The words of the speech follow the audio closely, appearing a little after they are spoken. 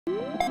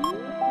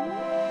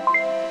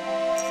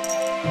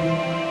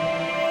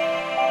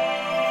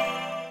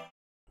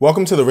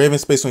Welcome to the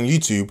RavensSpace on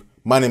YouTube.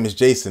 My name is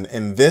Jason,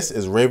 and this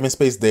is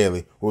RavensSpace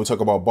Daily, where we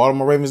talk about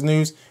Baltimore Ravens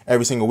news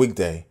every single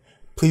weekday.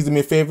 Please do me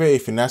a favor,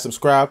 if you're not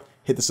subscribed,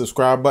 hit the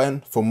subscribe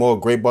button for more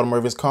great Baltimore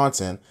Ravens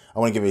content. I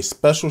want to give a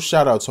special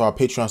shout out to our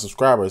Patreon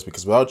subscribers,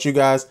 because without you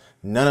guys,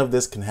 none of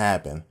this can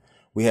happen.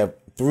 We have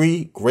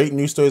 3 great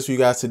news stories for you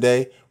guys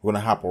today. We're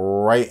going to hop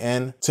right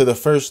in to the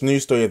first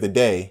news story of the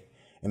day.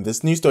 And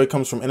this news story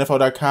comes from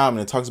NFL.com,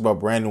 and it talks about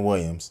Brandon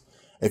Williams.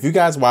 If you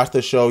guys watch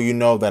the show, you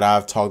know that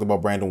I've talked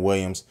about Brandon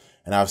Williams,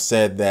 and I've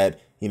said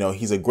that,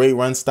 he's a great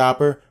run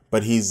stopper,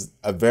 but he's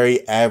a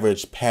very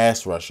average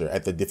pass rusher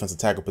at the defensive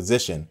tackle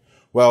position.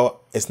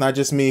 Well, it's not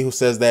just me who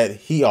says that.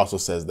 He also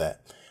says that.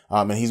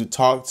 And he's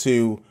talked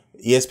to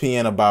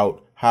ESPN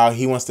about how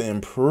he wants to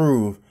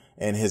improve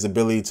in his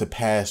ability to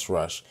pass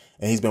rush.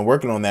 And he's been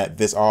working on that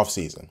this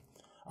offseason.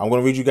 I'm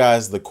going to read you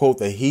guys the quote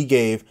that he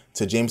gave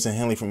to Jameson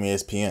Henley from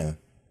ESPN.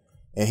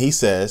 And he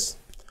says,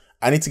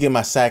 "I need to get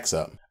my sacks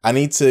up. I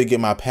need to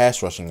get my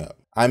pass rushing up.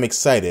 I'm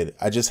excited.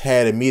 I just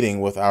had a meeting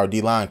with our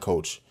D-line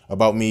coach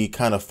about me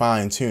kind of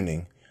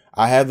fine-tuning.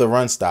 I have the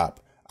run stop.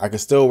 I can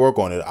still work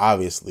on it,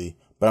 obviously,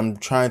 but I'm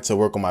trying to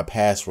work on my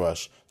pass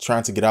rush,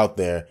 trying to get out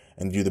there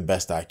and do the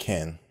best I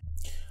can."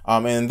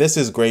 And this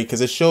is great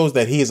because it shows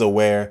that he is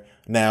aware.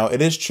 Now,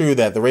 it is true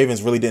that the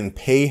Ravens really didn't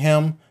pay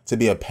him to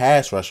be a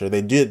pass rusher.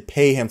 They did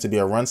pay him to be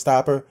a run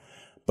stopper,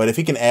 but if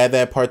he can add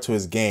that part to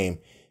his game,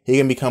 he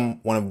can become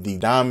one of the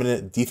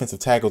dominant defensive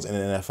tackles in the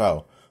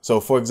NFL. So,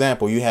 for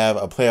example, you have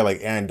a player like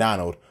Aaron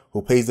Donald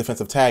who plays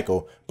defensive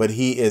tackle, but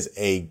he is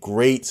a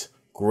great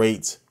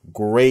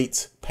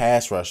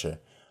pass rusher.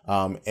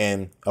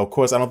 And, of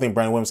course, I don't think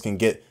Brandon Williams can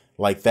get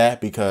like that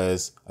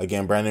because,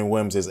 again, Brandon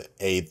Williams is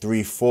a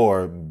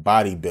 3'4"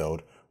 body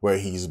build where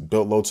he's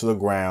built low to the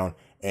ground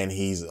and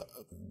he's a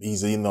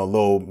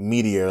little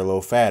meatier, a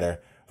little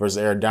fatter, versus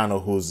Aaron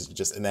Donald, who's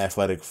just an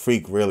athletic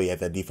freak, really, at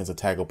that defensive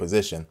tackle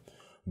position.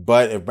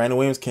 But if Brandon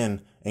Williams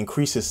can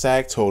increase his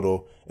sack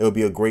total, it would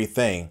be a great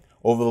thing.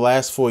 Over the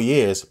last 4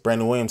 years,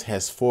 Brandon Williams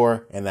has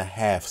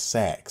 4.5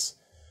 sacks.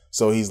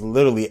 So he's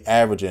literally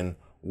averaging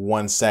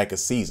 1 sack a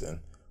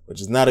season,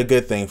 which is not a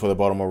good thing for the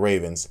Baltimore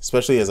Ravens,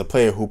 especially as a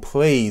player who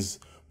plays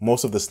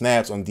most of the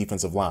snaps on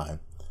defensive line.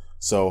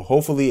 So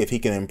hopefully if he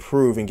can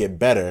improve and get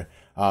better,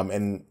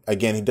 and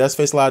again, he does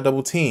face a lot of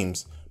double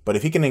teams, but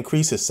if he can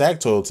increase his sack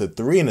total to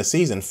 3 in a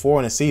season, 4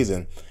 in a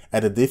season,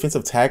 at the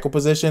defensive tackle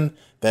position,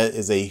 that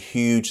is a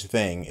huge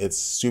thing. It's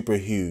super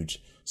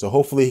huge. So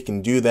hopefully he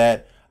can do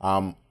that.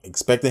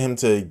 Expecting him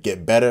to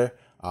get better.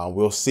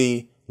 We'll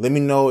see. Let me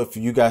know if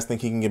you guys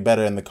think he can get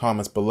better in the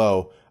comments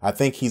below. I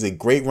think he's a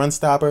great run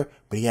stopper,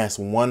 but he has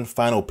one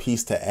final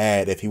piece to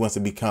add if he wants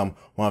to become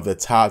one of the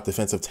top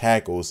defensive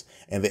tackles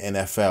in the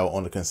NFL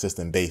on a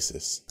consistent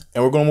basis.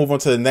 And we're going to move on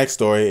to the next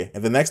story.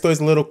 And the next story is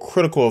a little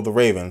critical of the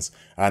Ravens.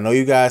 I know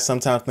you guys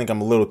sometimes think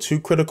I'm a little too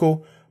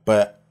critical,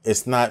 but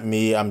it's not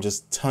me. I'm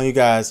just telling you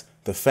guys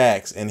the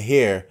facts. And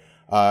here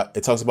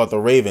it talks about the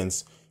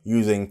Ravens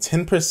using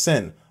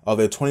 10% of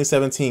their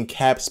 2017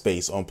 cap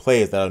space on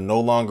players that are no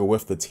longer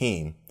with the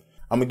team.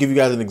 I'm going to give you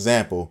guys an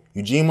example.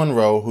 Eugene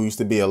Monroe, who used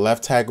to be a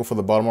left tackle for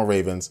the Baltimore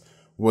Ravens,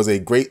 was a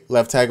great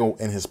left tackle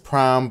in his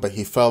prime, but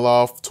he fell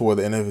off toward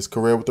the end of his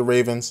career with the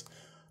Ravens.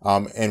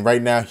 And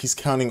right now he's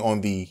counting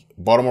on the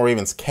Baltimore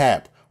Ravens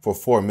cap for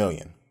 $4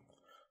 million.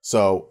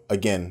 So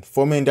again,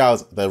 $4 million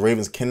the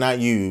Ravens cannot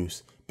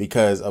use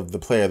because of the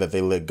player that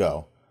they let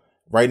go.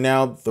 Right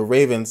now, the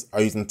Ravens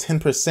are using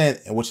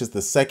 10%, which is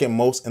the second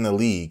most in the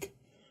league.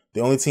 The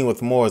only team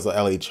with more is the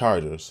LA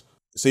Chargers.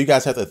 So you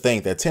guys have to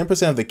think that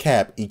 10% of the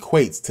cap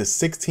equates to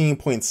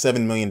 $16.7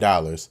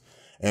 million.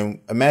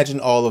 And imagine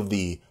all of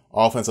the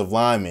offensive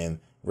linemen,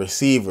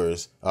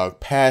 receivers,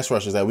 pass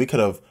rushers that we could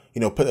have,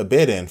 put a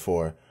bid in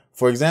for.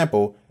 For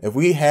example, if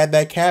we had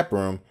that cap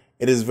room,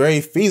 it is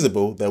very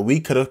feasible that we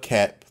could have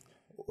kept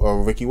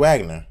Ricky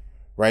Wagner,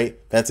 right?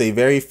 That's a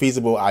very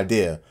feasible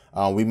idea.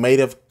 We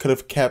could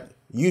have kept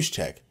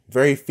Juszczyk,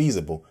 very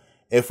feasible,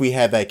 if we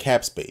had that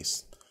cap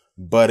space.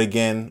 But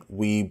again,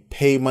 we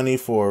pay money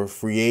for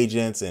free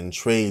agents and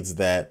trades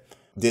that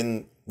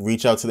didn't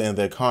reach out to the end of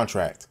their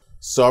contract.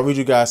 So I'll read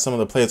you guys some of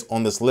the players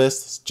on this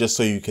list just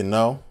so you can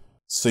know.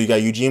 So you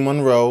got Eugene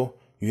Monroe,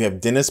 you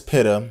have Dennis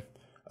Pitta,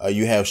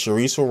 you have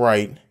Sharice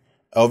Wright,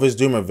 Elvis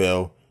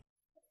Dumerville,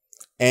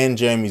 and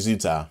Jeremy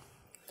Zuttah.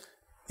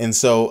 And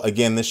so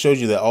again, this shows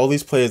you that all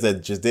these players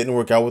that just didn't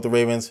work out with the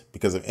Ravens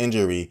because of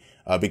injury,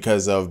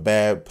 because of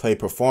bad play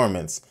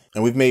performance,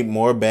 and we've made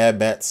more bad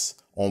bets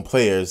on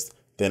players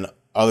than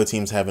other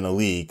teams have in the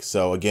league.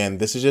 So again,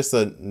 this is just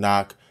a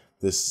knock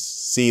to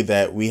see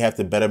that we have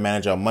to better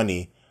manage our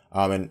money.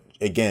 And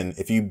again,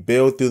 if you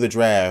build through the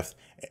draft,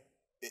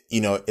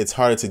 it's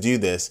harder to do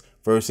this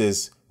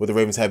versus what the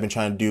Ravens have been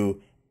trying to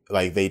do.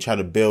 Like they try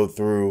to build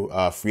through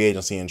free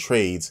agency and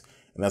trades,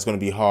 and that's going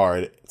to be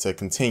hard to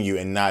continue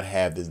and not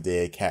have this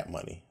dead cap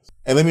money.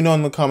 And let me know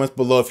in the comments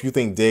below if you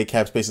think dead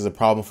cap space is a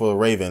problem for the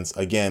Ravens.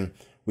 Again,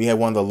 we have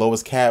one of the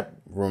lowest cap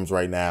rooms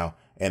right now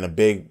and a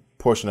big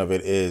portion of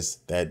it is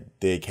that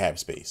dead cap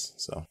space.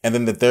 So, and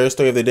then the third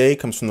story of the day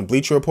comes from the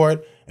Bleacher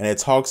Report, and it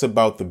talks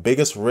about the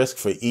biggest risk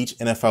for each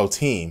NFL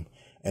team.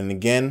 And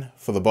again,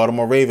 for the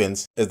Baltimore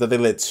Ravens, is that they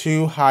let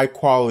 2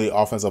 high-quality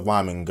offensive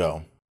linemen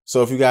go.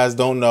 So if you guys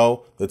don't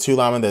know, the 2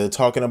 linemen that they're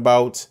talking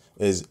about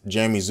is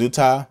Jeremy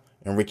Zuttah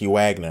and Ricky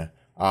Wagner.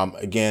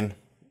 Again,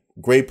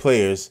 great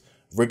players.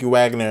 Ricky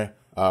Wagner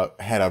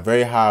had a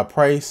very high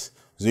price.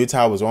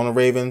 Zuttah was on the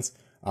Ravens.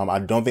 I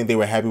don't think they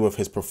were happy with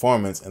his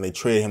performance, and they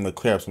traded him to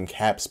clear up some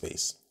cap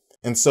space.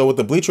 And so what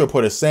the Bleacher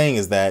Report is saying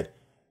is that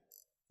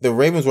the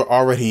Ravens were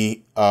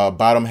already a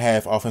bottom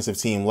half offensive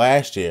team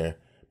last year,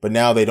 but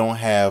now they don't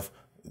have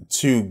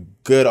 2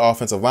 good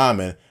offensive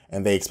linemen,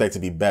 and they expect to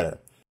be better.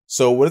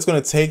 So what it's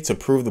going to take to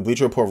prove the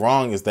Bleacher Report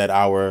wrong is that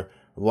our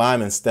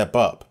linemen step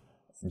up.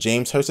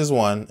 James Hurst is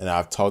one, and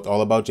I've talked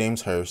all about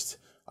James Hurst.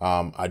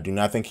 I do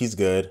not think he's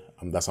good.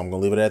 That's why I'm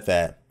going to leave it at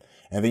that.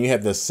 And then you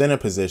have the center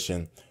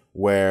position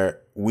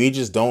where we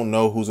just don't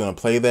know who's going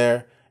to play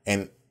there,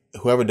 and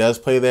whoever does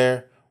play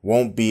there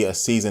won't be a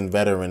seasoned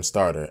veteran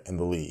starter in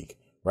the league,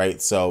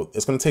 right? So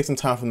it's going to take some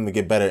time for them to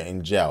get better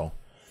and gel.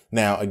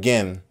 Now,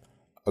 again,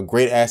 a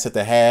great asset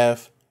to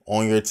have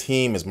on your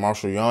team is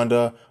Marshall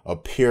Yanda, a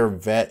pure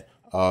vet,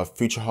 a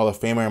future Hall of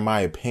Famer, in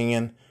my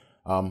opinion.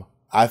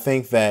 I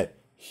think that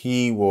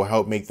he will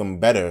help make them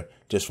better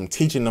just from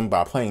teaching them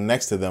by playing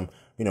next to them,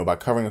 by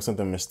covering up some of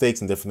their mistakes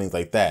and different things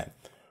like that.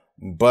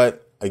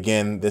 But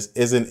again, this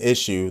is an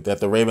issue that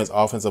the Ravens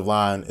offensive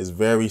line is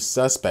very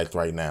suspect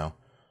right now.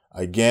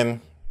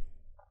 Again,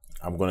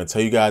 I'm going to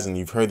tell you guys, and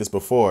you've heard this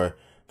before,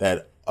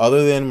 that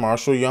other than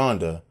Marshall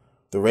Yanda,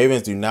 the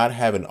Ravens do not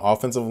have an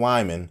offensive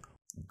lineman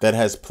that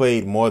has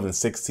played more than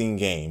 16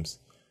 games.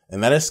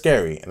 And that is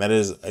scary. And that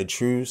is a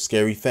true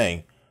scary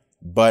thing.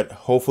 But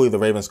hopefully the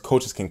Ravens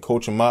coaches can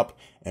coach him up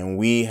and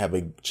we have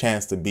a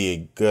chance to be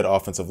a good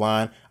offensive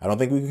line. I don't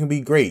think we can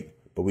be great,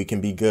 but we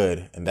can be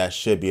good. And that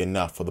should be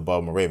enough for the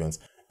Baltimore Ravens.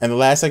 And the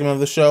last segment of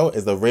the show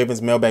is the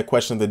Ravens mailbag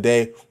question of the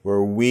day,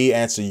 where we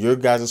answer your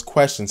guys'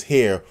 questions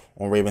here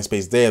on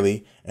RavensSpace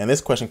Daily. And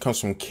this question comes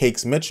from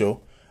Cakes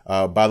Mitchell.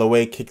 By the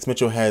way, Cakes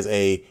Mitchell has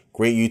a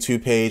great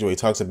YouTube page where he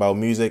talks about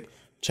music.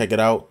 Check it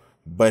out.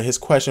 But his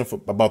question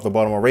about the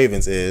Baltimore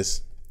Ravens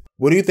is,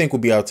 what do you think will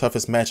be our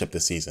toughest matchup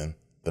this season?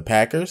 The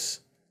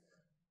Packers?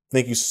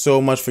 Thank you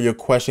so much for your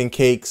question,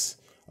 Cakes.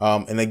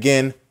 And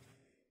again,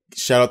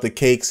 shout out to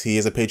Cakes. He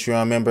is a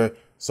Patreon member.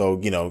 So,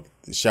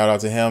 shout out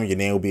to him. Your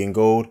name will be in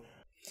gold.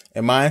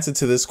 And my answer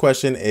to this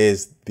question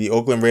is the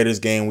Oakland Raiders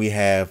game we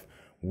have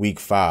week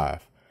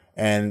 5.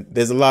 And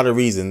there's a lot of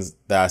reasons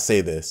that I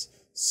say this.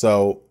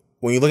 So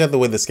when you look at the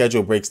way the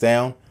schedule breaks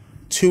down,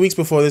 2 weeks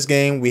before this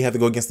game, we have to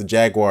go against the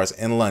Jaguars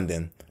in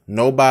London.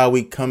 No bye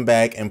week, come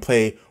back and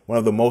play one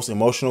of the most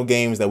emotional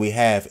games that we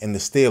have in the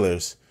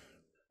Steelers.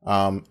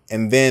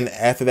 And then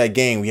after that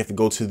game, we have to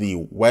go to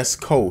the West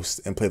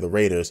Coast and play the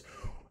Raiders.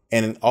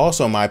 And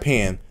also, in my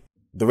opinion,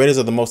 the Raiders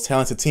are the most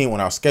talented team on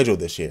our schedule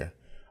this year.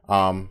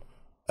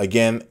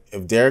 Again,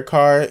 if Derek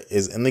Carr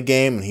is in the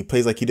game and he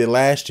plays like he did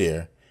last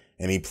year,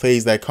 and he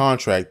plays that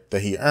contract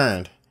that he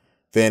earned,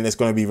 then it's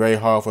going to be very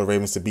hard for the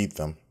Ravens to beat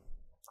them.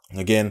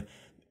 Again,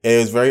 it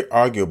is very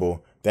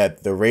arguable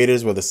that the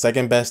Raiders were the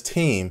second best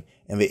team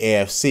in the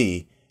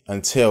AFC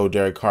until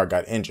Derek Carr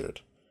got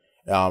injured.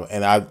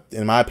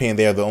 In my opinion,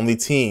 they are the only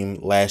team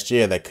last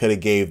year that could have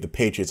gave the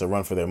Patriots a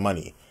run for their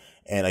money.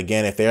 And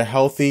again, if they're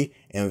healthy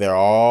and they're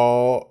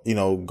all,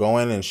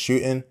 going and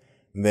shooting,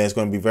 then it's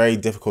going to be very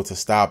difficult to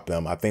stop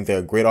them. I think they're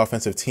a great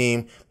offensive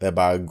team led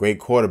by a great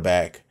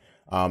quarterback.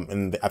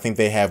 And I think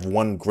they have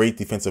one great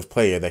defensive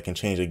player that can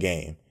change a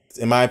game.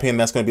 In my opinion,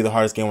 that's going to be the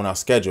hardest game on our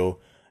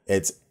schedule.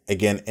 It's,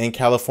 again, in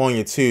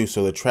California, too,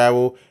 so the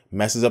travel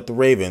messes up the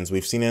Ravens.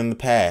 We've seen it in the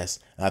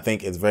past, and I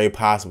think it's very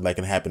possible that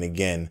can happen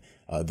again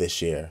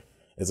this year.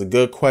 It's a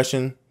good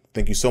question.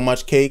 Thank you so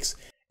much, Cakes.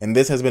 And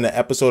this has been an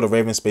episode of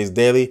RavensSpace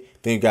Daily.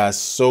 Thank you guys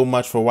so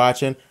much for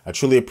watching. I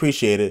truly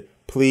appreciate it.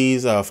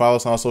 Please follow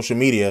us on social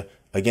media.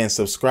 Again,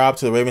 subscribe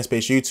to the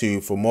RavensSpace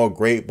YouTube for more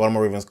great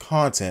Baltimore Ravens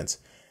content.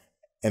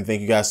 And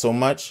thank you guys so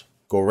much.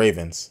 Go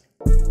Ravens.